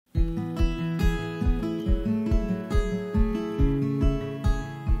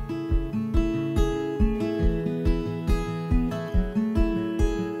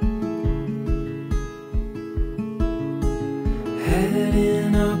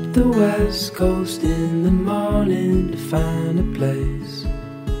hit the west coast in the morning to find a place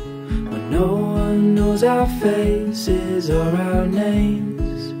where no one knows our faces or our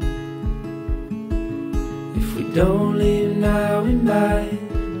names. If we don't leave now, we might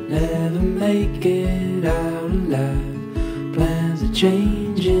never make it out alive. Plans are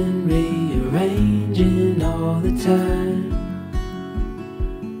changing, rearranging all the time.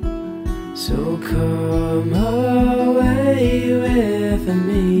 So come away with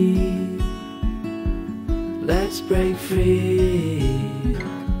me, let's break free.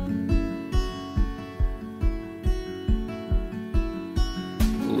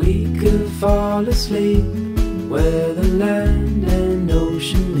 We could fall asleep where the land and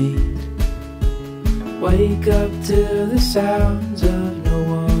ocean meet. Wake up to the sounds of no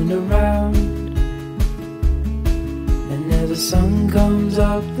one around. And as the sun comes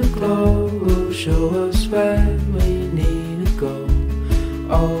up, the glow will show us where we need to go.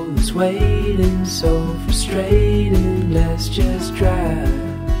 All this waiting, so frustrating, let's just drive.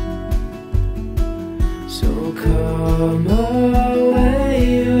 So come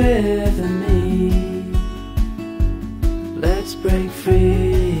away with me, let's break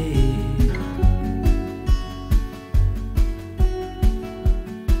free.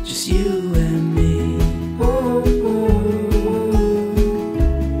 Just you and me. Oh,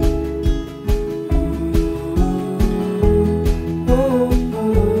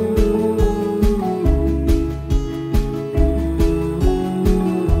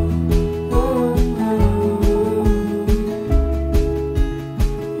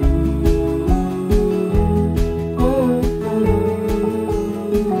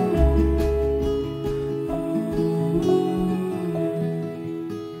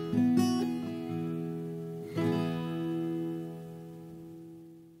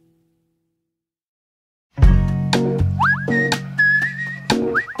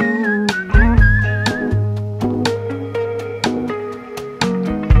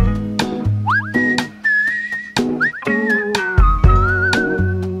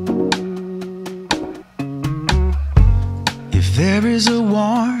 there is a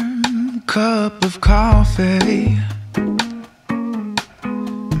warm cup of coffee,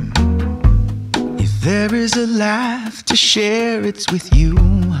 if there is a laugh to share, it's with you.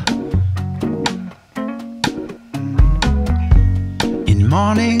 In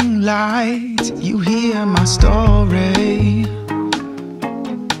morning light, you hear my story.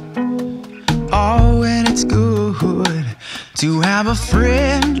 Oh, and it's good to have a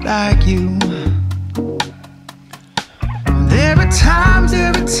friend like you. There are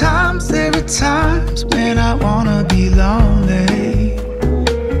times when I wanna be lonely.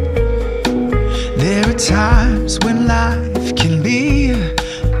 There are times when life can be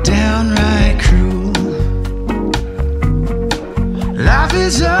downright cruel. Life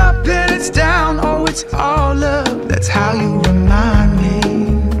is up and it's down, oh, it's all love, that's how you remind me.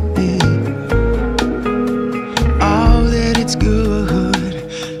 Oh, that it's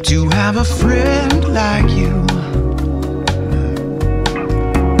good to have a friend like you.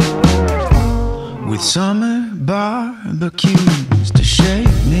 With summer barbecues to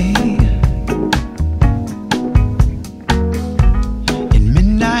shake me, and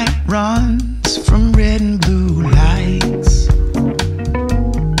midnight runs from red and blue lights.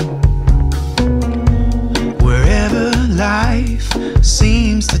 Wherever life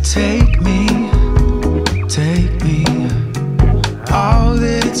seems to take me,